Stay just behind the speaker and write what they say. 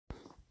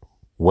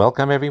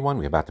Welcome everyone.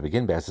 We're about to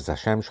begin Be'ezus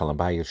Hashem Shalom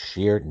Bayis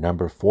Shir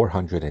number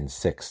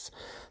 406.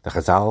 The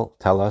Chazal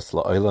tell us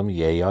La'olam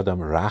Ye'adam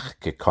Rach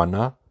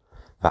Kekona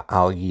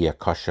Va'al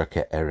Yiyakosha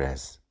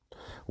Ke'erez.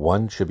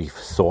 One should be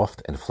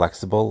soft and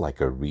flexible like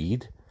a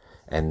reed,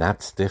 and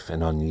not stiff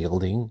and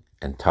unyielding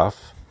and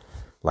tough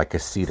like a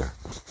cedar.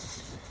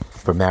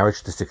 For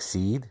marriage to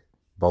succeed,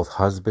 both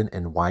husband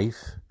and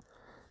wife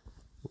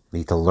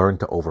need to learn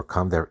to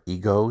overcome their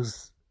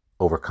egos,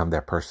 overcome their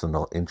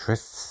personal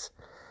interests,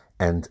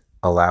 and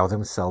allow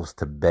themselves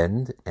to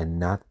bend and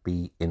not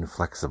be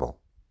inflexible.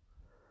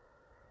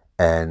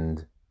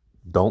 And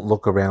don't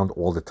look around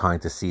all the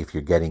time to see if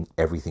you're getting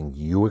everything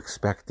you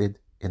expected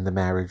in the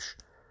marriage.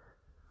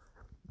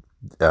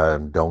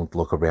 Don't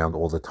look around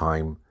all the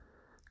time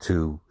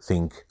to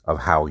think of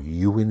how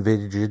you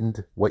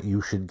envisioned what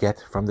you should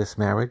get from this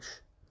marriage,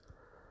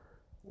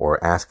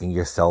 or asking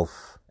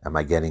yourself, am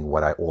I getting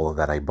all of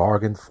that I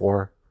bargained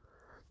for?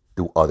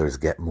 Do others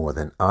get more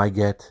than I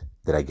get?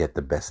 Did I get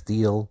the best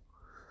deal?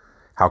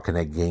 How can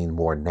I gain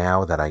more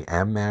now that I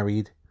am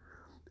married?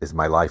 Is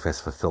my life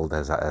as fulfilled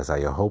as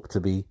I hope to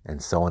be?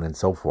 And so on and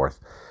so forth.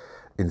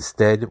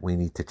 Instead, we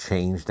need to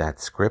change that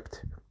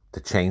script,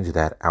 to change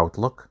that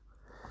outlook,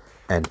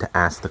 and to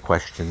ask the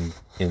question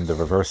in the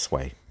reverse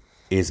way.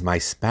 Is my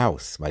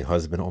spouse, my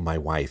husband or my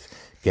wife,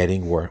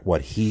 getting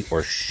what he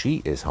or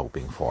she is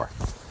hoping for?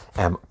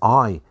 Am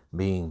I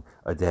being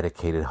a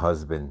dedicated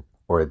husband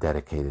or a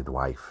dedicated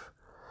wife?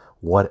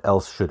 What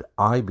else should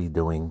I be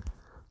doing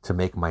to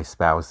make my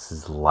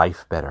spouse's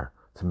life better,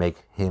 to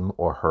make him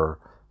or her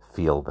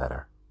feel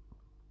better?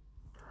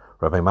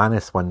 Rabbi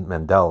Manis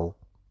Mendel,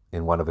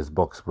 in one of his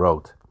books,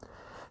 wrote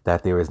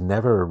that there is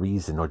never a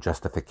reason or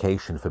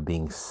justification for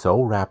being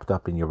so wrapped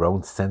up in your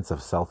own sense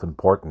of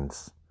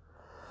self-importance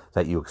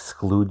that you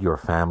exclude your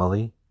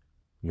family,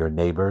 your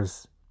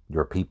neighbors,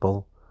 your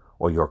people,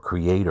 or your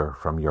Creator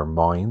from your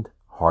mind,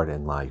 heart,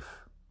 and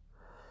life.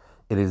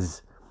 It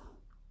is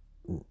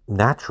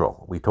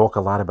natural. We talk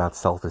a lot about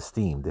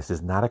self-esteem. This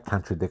is not a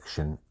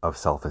contradiction of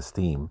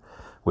self-esteem,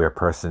 where a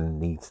person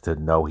needs to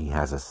know he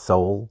has a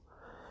soul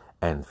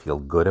and feel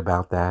good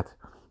about that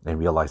and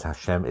realize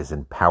Hashem is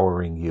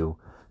empowering you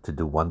to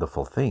do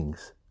wonderful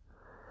things,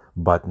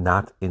 but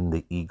not in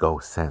the ego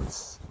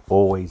sense,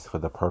 always for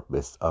the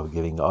purpose of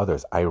giving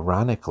others.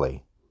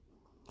 Ironically,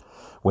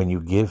 when you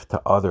give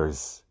to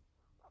others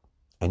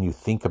and you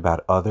think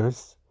about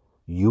others,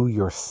 you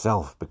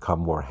yourself become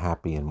more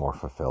happy and more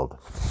fulfilled.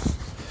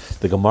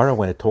 The Gemara,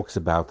 when it talks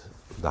about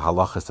the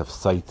halachas of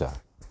saita,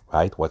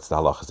 right? What's the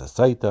halachas of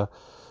saita?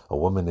 A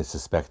woman is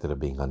suspected of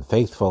being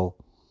unfaithful.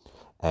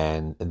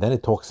 And then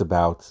it talks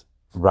about,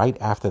 right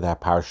after that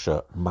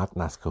parsha,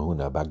 matnas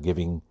kahuna, about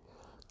giving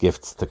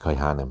gifts to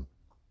kohanim.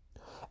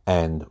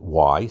 And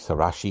why? So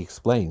Rashi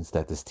explains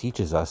that this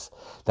teaches us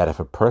that if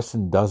a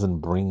person doesn't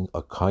bring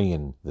a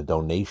kohen the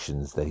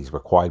donations that he's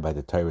required by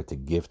the Torah to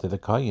give to the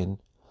kohen,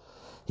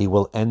 he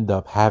will end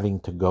up having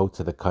to go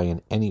to the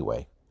kohen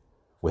anyway,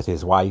 with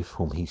his wife,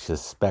 whom he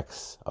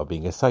suspects of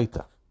being a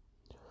saita.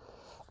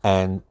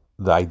 And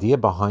the idea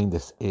behind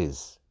this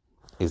is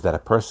that a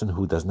person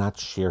who does not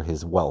share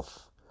his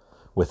wealth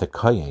with a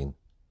kohen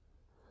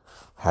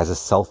has a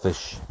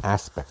selfish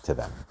aspect to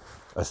them,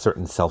 a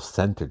certain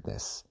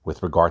self-centeredness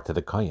with regard to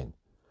the kohen.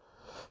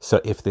 So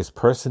if this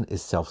person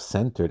is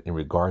self-centered in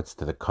regards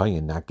to the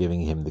kohen not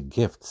giving him the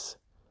gifts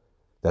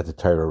that the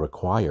Torah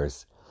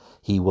requires,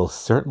 he will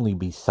certainly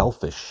be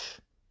selfish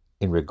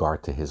in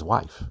regard to his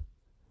wife.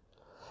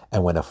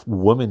 And when a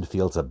woman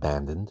feels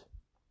abandoned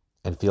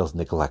and feels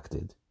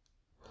neglected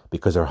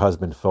because her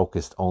husband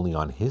focused only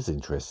on his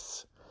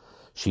interests,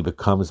 she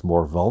becomes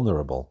more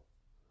vulnerable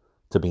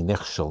to be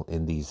nichshel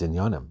in these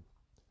inyanim.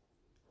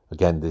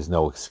 Again, there's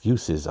no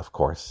excuses, of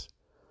course,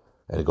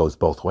 and it goes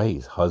both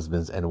ways,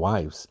 husbands and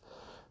wives.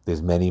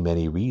 There's many,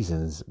 many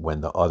reasons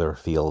when the other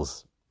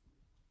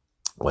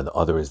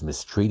is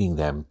mistreating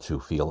them to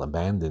feel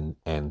abandoned,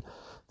 and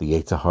the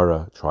Yetzer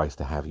Hara tries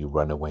to have you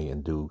run away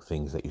and do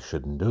things that you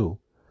shouldn't do.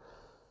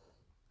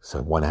 So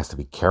one has to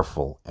be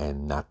careful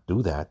and not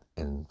do that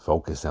and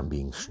focus on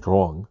being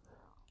strong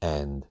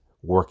and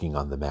working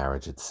on the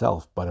marriage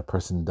itself. But a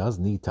person does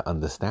need to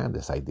understand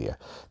this idea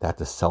that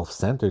the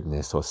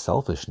self-centeredness or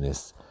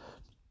selfishness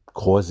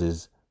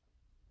causes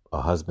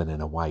a husband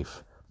and a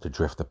wife to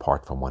drift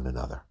apart from one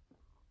another.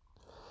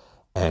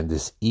 And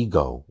this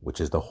ego, which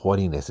is the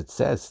haughtiness, it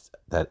says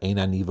that Ein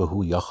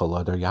anivahu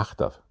yachal adar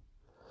yachtav,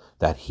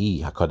 that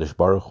he, HaKadosh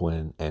Baruch Hu,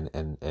 and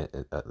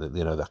the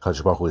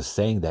HaKadosh Baruch Hu is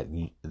saying that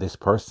this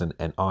person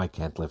and I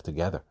can't live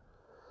together.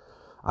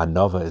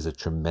 Anava is a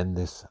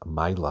tremendous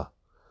maila,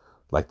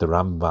 like the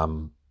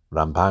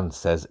Ramban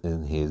says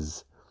in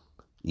his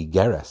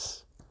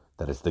Igeres,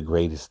 that it's the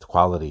greatest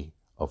quality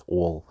of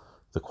all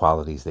the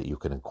qualities that you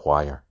can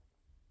acquire.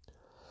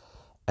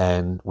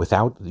 And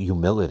without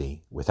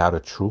humility, without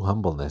a true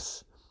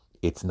humbleness,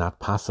 it's not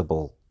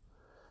possible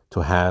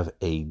to have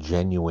a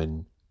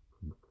genuine,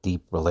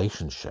 deep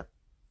relationship.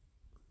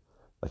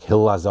 Like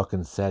Hillel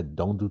HaZaken said,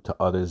 don't do to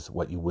others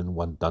what you wouldn't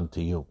want done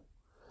to you.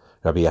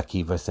 Rabbi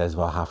Akiva says,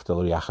 "V'ahavta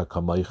l'reacha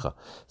kamoicha."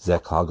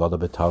 Zeh klal gadol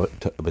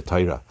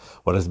b'Torah.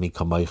 What does it mean,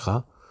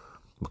 kamoicha?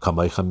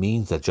 Kamoicha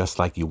means that just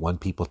like you want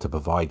people to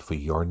provide for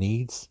your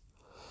needs,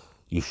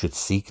 you should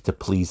seek to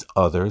please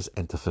others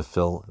and to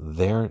fulfill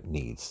their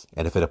needs.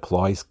 And if it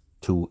applies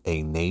to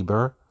a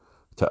neighbor,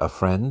 to a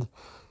friend,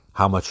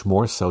 how much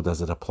more so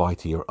does it apply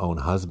to your own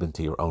husband,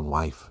 to your own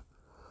wife?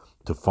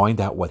 To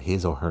find out what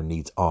his or her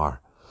needs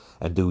are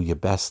and do your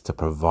best to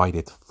provide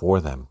it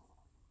for them.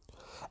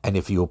 And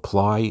if you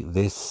apply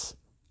this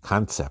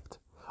concept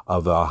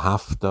of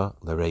V'ahavta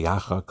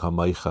l'reacha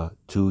kamoicha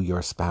to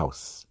your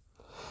spouse,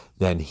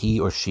 then he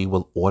or she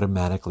will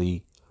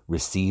automatically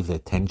receive the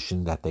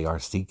attention that they are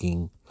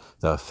seeking,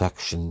 the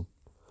affection.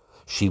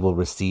 She will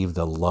receive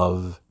the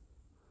love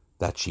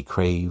that she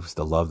craves,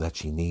 the love that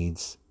she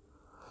needs.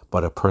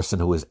 But a person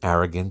who is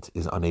arrogant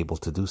is unable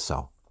to do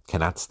so,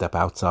 cannot step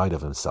outside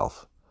of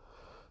himself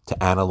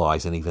to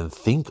analyze and even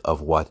think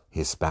of what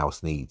his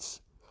spouse needs,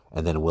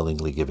 and then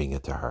willingly giving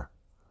it to her.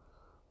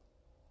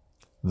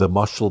 The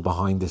mashal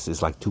behind this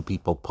is like two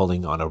people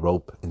pulling on a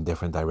rope in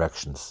different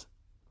directions.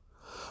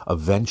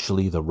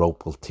 Eventually the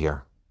rope will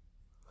tear.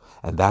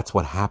 And that's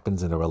what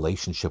happens in a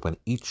relationship when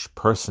each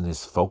person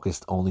is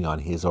focused only on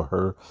his or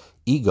her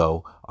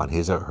ego, on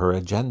his or her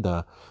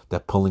agenda. They're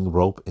pulling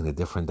rope in a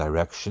different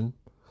direction,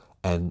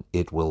 and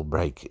it will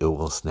break, it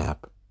will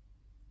snap.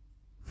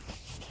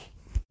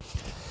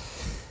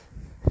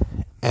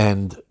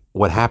 And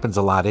what happens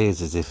a lot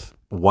is if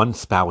one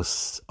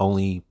spouse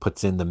only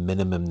puts in the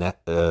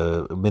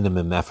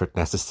minimum effort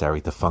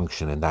necessary to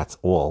function, and that's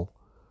all,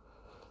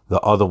 the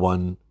other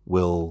one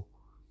will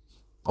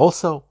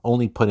also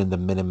only put in the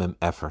minimum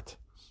effort.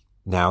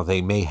 Now,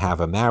 they may have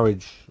a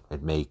marriage,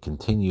 it may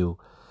continue,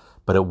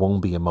 but it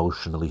won't be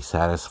emotionally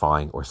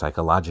satisfying or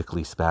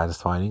psychologically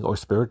satisfying or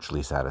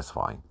spiritually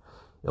satisfying.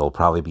 It'll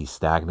probably be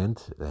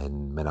stagnant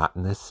and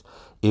monotonous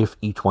if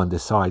each one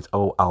decides,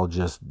 I'll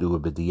just do a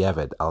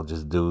b'diavad, I'll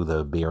just do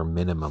the bare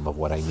minimum of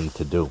what I need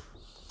to do.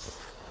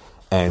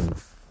 And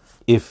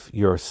if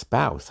your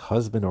spouse,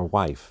 husband or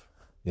wife,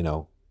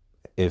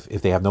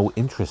 if they have no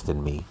interest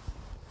in me,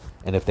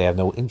 and if they have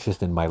no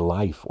interest in my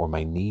life or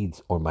my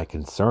needs or my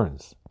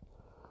concerns,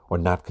 or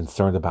not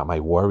concerned about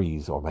my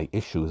worries or my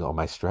issues or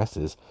my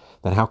stresses,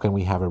 then how can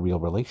we have a real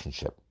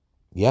relationship?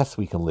 Yes,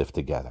 we can live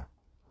together.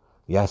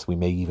 Yes, we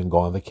may even go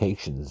on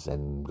vacations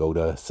and go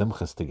to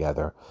simchas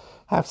together,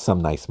 have some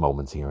nice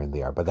moments here and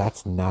there, but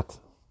that's not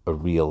a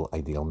real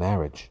ideal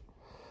marriage.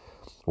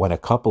 When a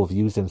couple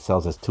views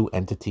themselves as two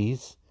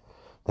entities,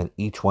 then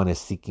each one is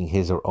seeking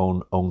his or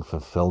own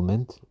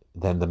fulfillment,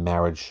 then the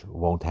marriage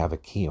won't have a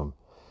kiyum.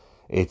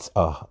 It's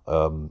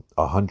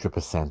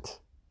 100%.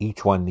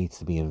 Each one needs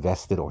to be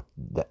invested, or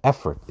the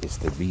effort is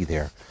to be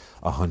there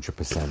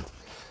 100%.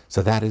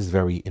 So that is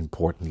very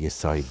important,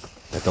 Yesod,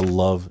 that the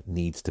love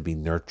needs to be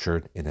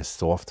nurtured in a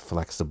soft,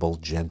 flexible,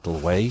 gentle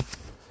way,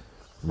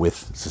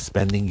 with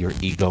suspending your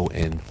ego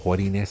and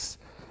haughtiness,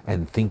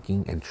 and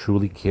thinking and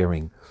truly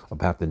caring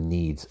about the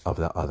needs of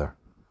the other.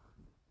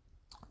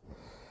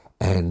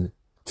 And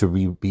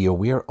to be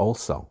aware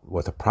also,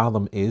 what the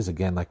problem is,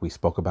 again, like we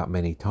spoke about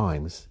many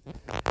times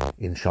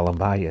in Shalom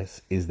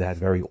Bayis, is that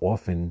very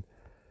often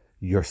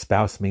your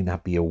spouse may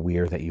not be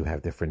aware that you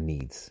have different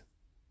needs.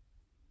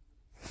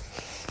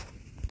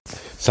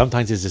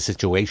 Sometimes there's a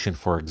situation,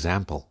 for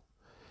example,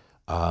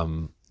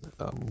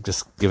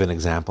 just give an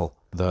example,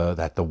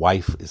 that the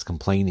wife is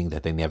complaining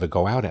that they never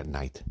go out at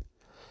night.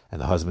 And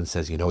the husband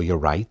says, you're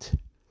right.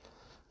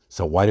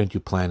 So why don't you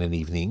plan an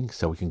evening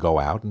so we can go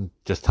out, and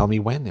just tell me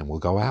when and we'll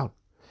go out.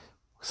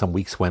 Some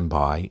weeks went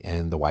by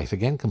and the wife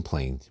again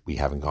complained, we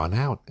haven't gone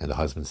out. And the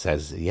husband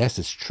says, yes,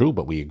 it's true,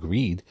 but we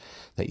agreed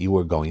that you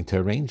were going to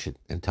arrange it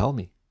and tell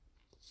me.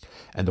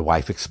 And the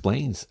wife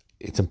explains,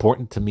 it's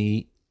important to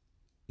me,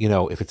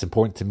 if it's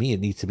important to me, it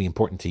needs to be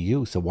important to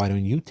you. So why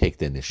don't you take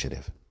the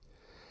initiative?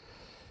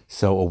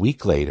 So a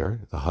week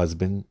later, the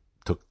husband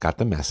got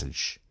the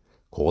message,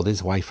 called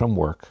his wife from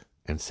work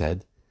and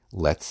said,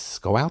 let's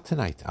go out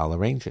tonight. I'll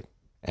arrange it.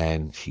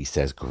 And she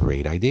says,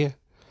 great idea.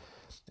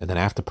 And then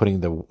after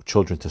putting the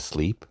children to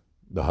sleep,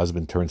 the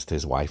husband turns to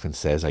his wife and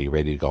says, are you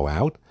ready to go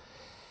out?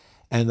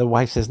 And the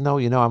wife says, no,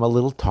 I'm a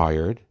little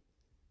tired,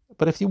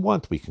 but if you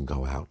want, we can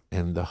go out.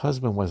 And the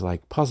husband was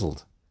like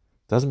puzzled.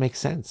 Doesn't make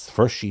sense.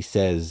 First she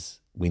says,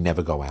 we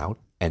never go out.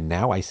 And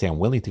now I say I'm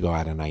willing to go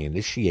out, and I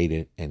initiate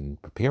it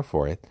and prepare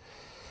for it.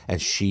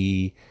 And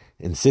she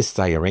insists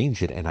I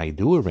arrange it, and I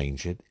do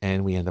arrange it,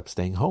 and we end up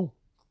staying home.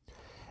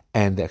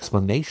 And the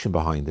explanation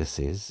behind this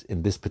is,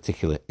 in this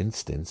particular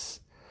instance,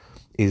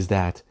 is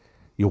that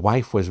your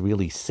wife was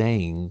really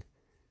saying,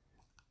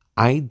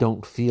 I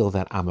don't feel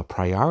that I'm a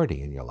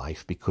priority in your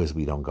life because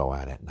we don't go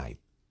out at night.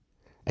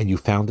 And you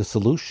found a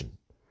solution.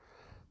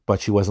 But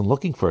she wasn't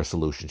looking for a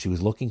solution. She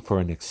was looking for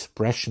an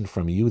expression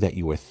from you that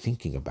you were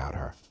thinking about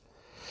her.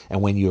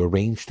 And when you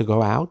arranged to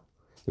go out,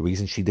 the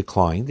reason she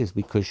declined is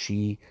because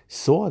she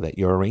saw that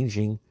your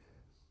arranging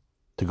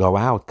to go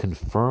out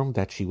confirmed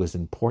that she was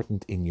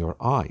important in your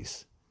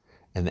eyes.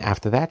 And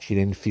after that, she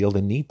didn't feel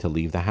the need to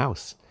leave the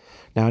house.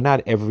 Now,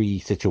 not every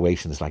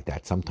situation is like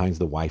that. Sometimes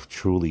the wife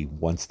truly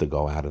wants to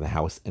go out of the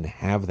house and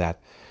have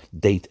that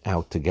date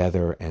out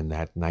together and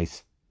that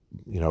nice,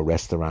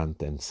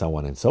 restaurant and so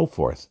on and so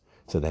forth.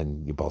 So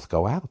then you both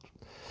go out.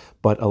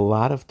 But a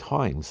lot of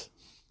times,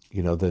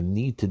 the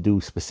need to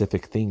do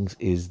specific things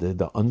is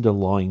the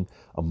underlying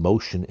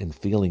emotion and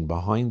feeling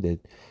behind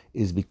it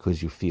is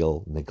because you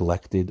feel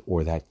neglected,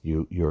 or that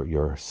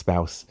your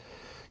spouse,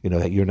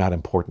 that you're not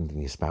important in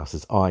your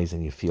spouse's eyes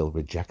and you feel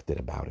rejected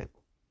about it.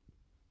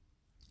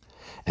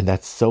 And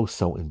that's so,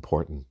 so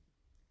important.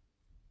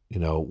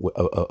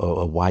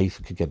 A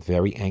wife could get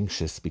very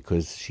anxious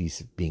because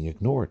she's being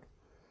ignored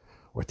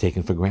or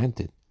taken for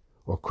granted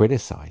or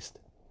criticized.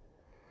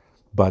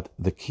 But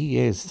the key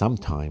is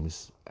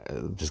sometimes,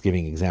 just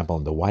giving an example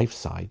on the wife's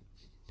side,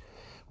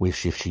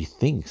 which if she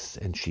thinks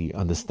and she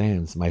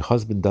understands, my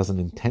husband doesn't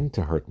intend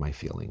to hurt my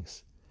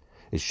feelings.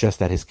 It's just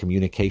that his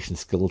communication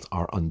skills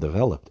are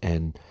undeveloped.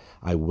 And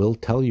I will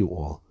tell you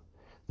all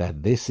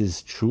that this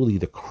is truly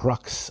the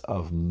crux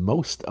of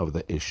most of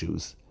the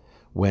issues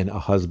when a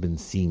husband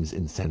seems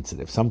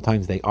insensitive.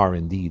 Sometimes they are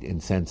indeed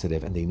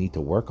insensitive and they need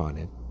to work on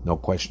it, no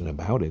question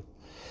about it.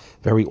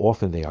 Very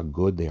often they are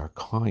good, they are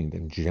kind,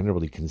 and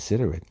generally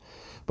considerate,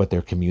 but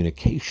their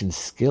communication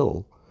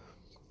skill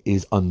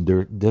is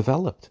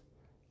underdeveloped.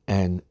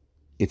 And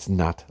it's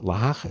not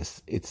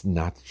lahachas. It's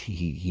not,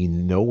 he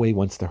in no way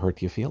wants to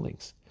hurt your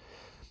feelings.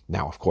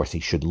 Now, of course, he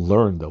should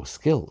learn those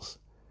skills.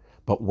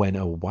 But when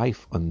a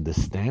wife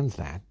understands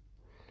that,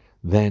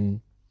 then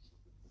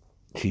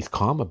she's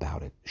calm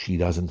about it. She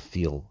doesn't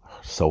feel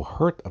so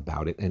hurt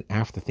about it. And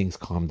after things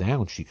calm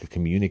down, she could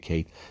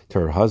communicate to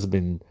her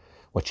husband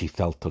what she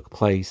felt took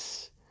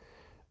place.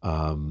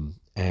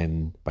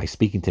 And by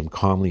speaking to him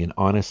calmly and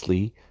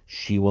honestly,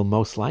 she will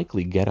most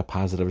likely get a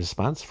positive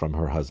response from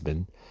her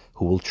husband,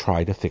 who will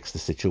try to fix the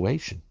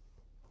situation.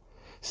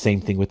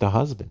 Same thing with the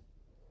husband.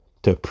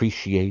 To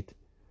appreciate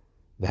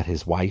that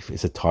his wife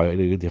is a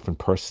totally different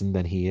person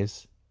than he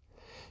is.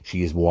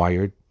 She is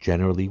wired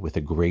generally with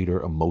a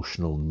greater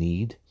emotional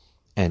need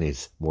and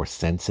is more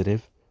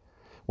sensitive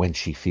when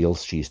she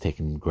feels she is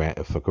taken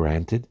for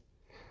granted.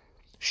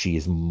 She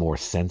is more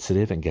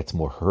sensitive and gets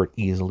more hurt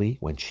easily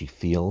when she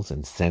feels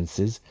and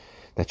senses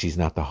that she's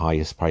not the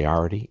highest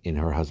priority in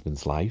her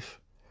husband's life.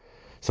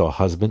 So a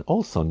husband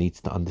also needs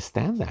to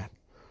understand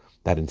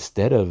that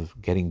instead of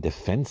getting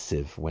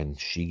defensive when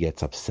she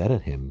gets upset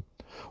at him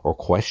or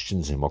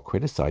questions him or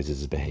criticizes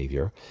his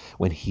behavior,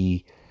 when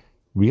he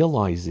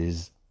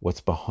realizes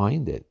what's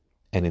behind it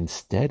and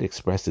instead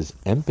expresses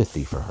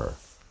empathy for her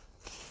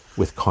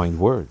with kind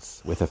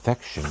words, with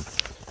affection,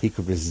 he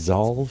could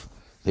resolve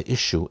the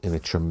issue in a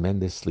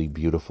tremendously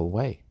beautiful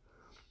way.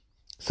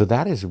 So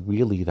that is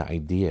really the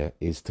idea,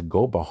 is to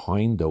go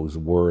behind those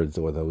words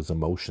or those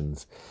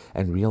emotions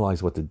and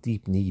realize what the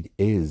deep need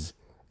is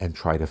and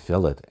try to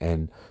fill it,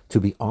 and to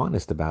be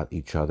honest about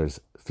each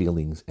other's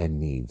feelings and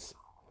needs.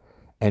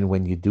 And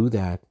when you do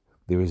that,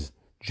 there is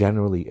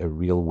generally a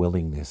real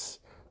willingness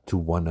to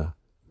want to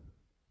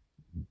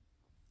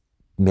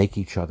make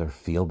each other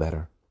feel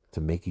better, to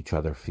make each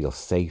other feel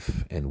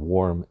safe and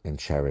warm and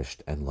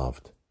cherished and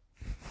loved.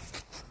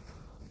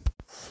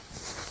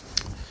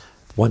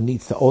 One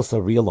needs to also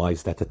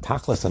realize that the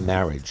tachlis of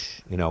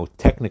marriage,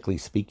 technically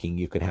speaking,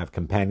 you could have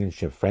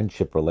companionship,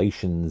 friendship,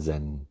 relations,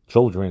 and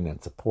children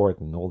and support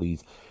and all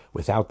these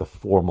without the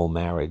formal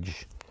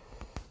marriage.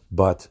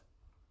 But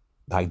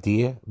the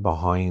idea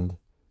behind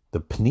the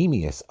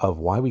pneumius of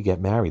why we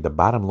get married, the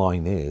bottom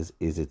line is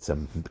it's a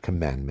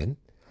commandment,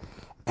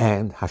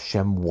 and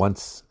Hashem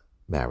wants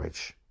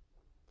marriage.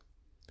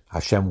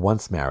 Hashem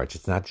wants marriage.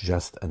 It's not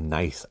just a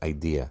nice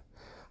idea.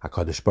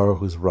 HaKadosh Baruch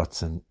Hu's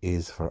Ratzon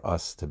is for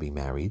us to be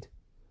married.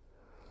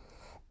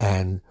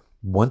 And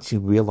once you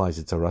realize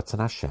it's a Ratzon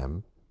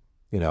Hashem,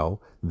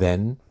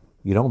 then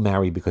you don't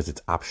marry because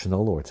it's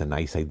optional or it's a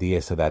nice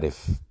idea so that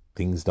if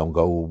things don't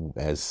go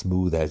as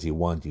smooth as you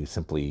want, you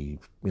simply,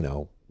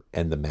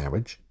 end the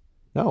marriage.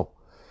 No.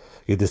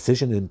 Your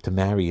decision to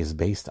marry is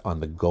based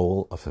on the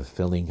goal of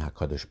fulfilling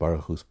HaKadosh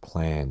Baruch Hu's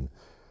plan.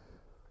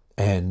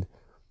 And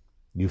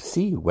you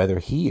see whether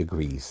he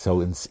agrees.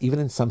 So even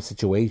in some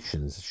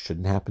situations, it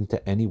shouldn't happen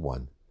to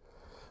anyone,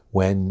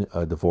 when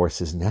a divorce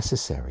is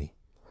necessary.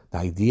 The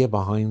idea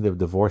behind the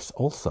divorce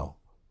also,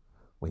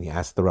 when you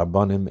ask the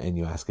Rabbanim and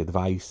you ask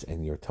advice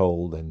and you're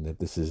told and that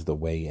this is the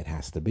way it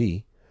has to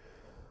be,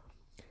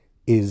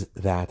 is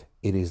that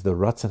it is the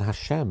Ratzon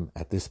Hashem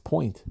at this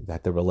point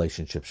that the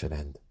relationship should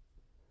end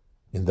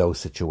in those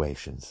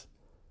situations.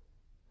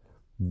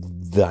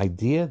 The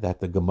idea that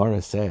the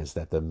Gemara says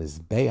that the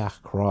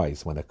Mizbeach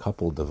cries when a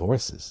couple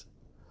divorces,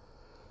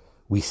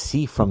 we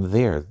see from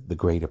there the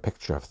greater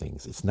picture of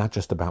things. It's not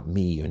just about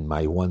me and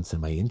my wants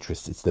and my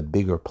interests. It's the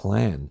bigger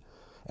plan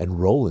and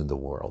role in the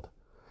world.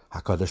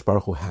 HaKadosh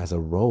Baruch Hu has a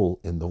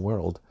role in the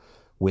world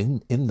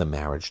in the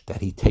marriage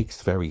that he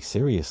takes very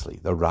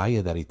seriously. The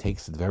raya that he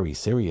takes it very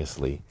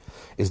seriously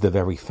is the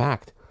very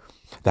fact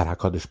that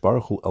HaKadosh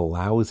Baruch Hu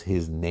allows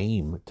his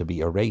name to be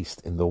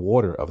erased in the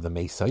water of the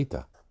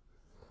Meisaita.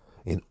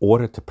 in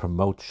order to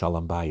promote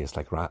Shalom Bayis,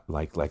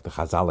 like the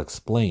Chazal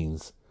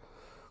explains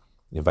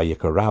in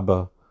Vayikra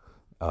Rabbah,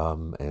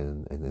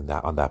 and in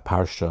that, on that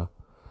parsha,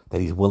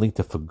 that he's willing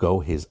to forgo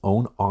his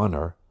own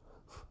honor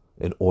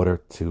in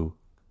order to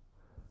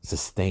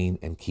sustain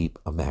and keep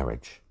a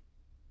marriage.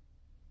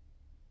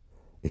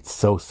 It's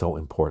so, so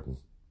important.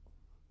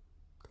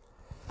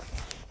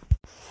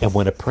 And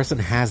when a person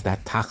has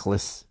that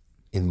tachlis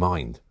in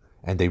mind,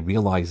 and they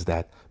realize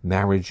that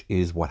marriage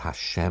is what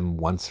Hashem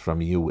wants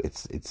from you,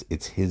 it's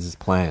His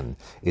plan,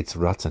 it's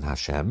Ratzon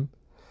Hashem,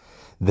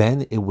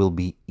 then it will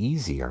be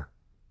easier,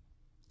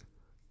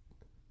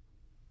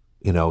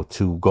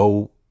 to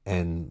go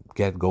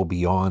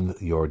beyond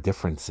your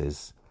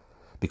differences,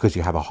 because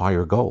you have a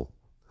higher goal.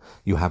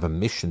 You have a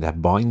mission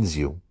that binds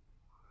you,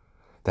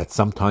 that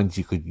sometimes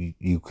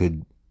you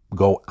could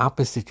go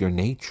opposite your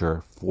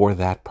nature for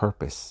that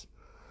purpose,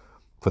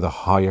 for the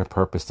higher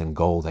purpose and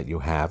goal that you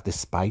have,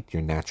 despite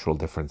your natural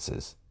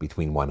differences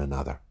between one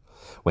another.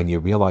 When you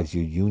realize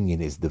your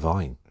union is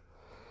divine,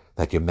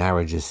 that your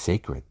marriage is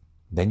sacred,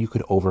 then you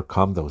could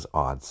overcome those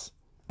odds,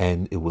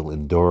 and it will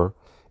endure,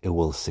 it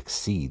will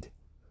succeed.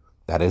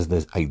 That is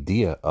the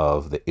idea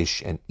of the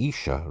Ish and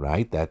Isha,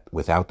 right? That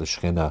without the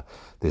Shekhinah,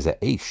 there's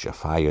a Ish, a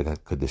fire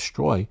that could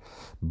destroy,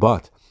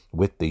 but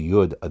with the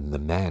Yud and the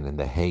man and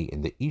the Hey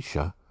and the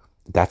Isha,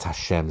 that's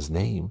Hashem's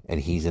name,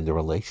 and He's in the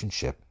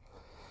relationship.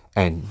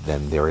 And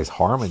then there is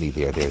harmony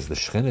there, there's the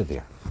Shekhinah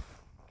there,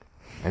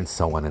 and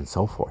so on and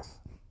so forth.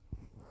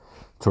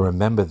 To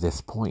remember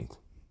this point,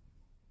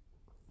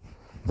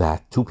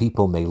 that two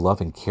people may love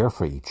and care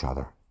for each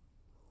other,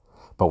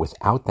 but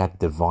without that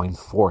divine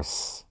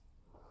force,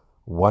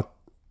 what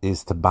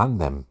is to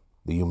bond them,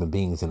 the human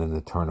beings, in an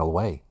eternal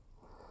way?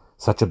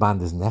 Such a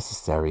bond is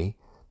necessary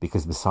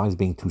because besides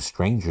being two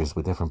strangers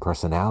with different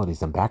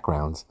personalities and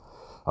backgrounds,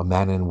 a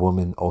man and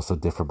woman also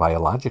differ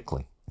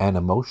biologically and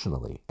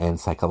emotionally and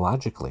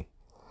psychologically,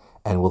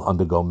 and will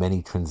undergo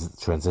many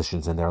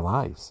transitions in their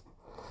lives.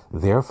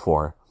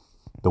 Therefore,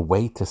 the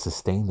way to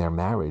sustain their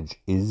marriage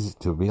is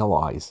to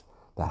realize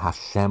that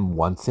Hashem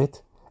wants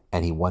it,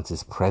 and He wants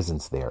His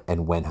presence there.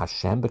 And when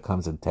Hashem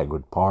becomes an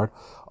integral part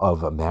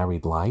of a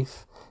married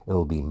life, it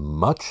will be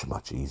much,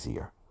 much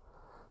easier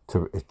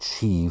to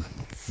achieve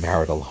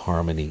marital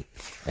harmony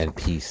and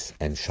peace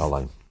and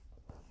shalom.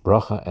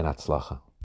 Bracha and atzlacha.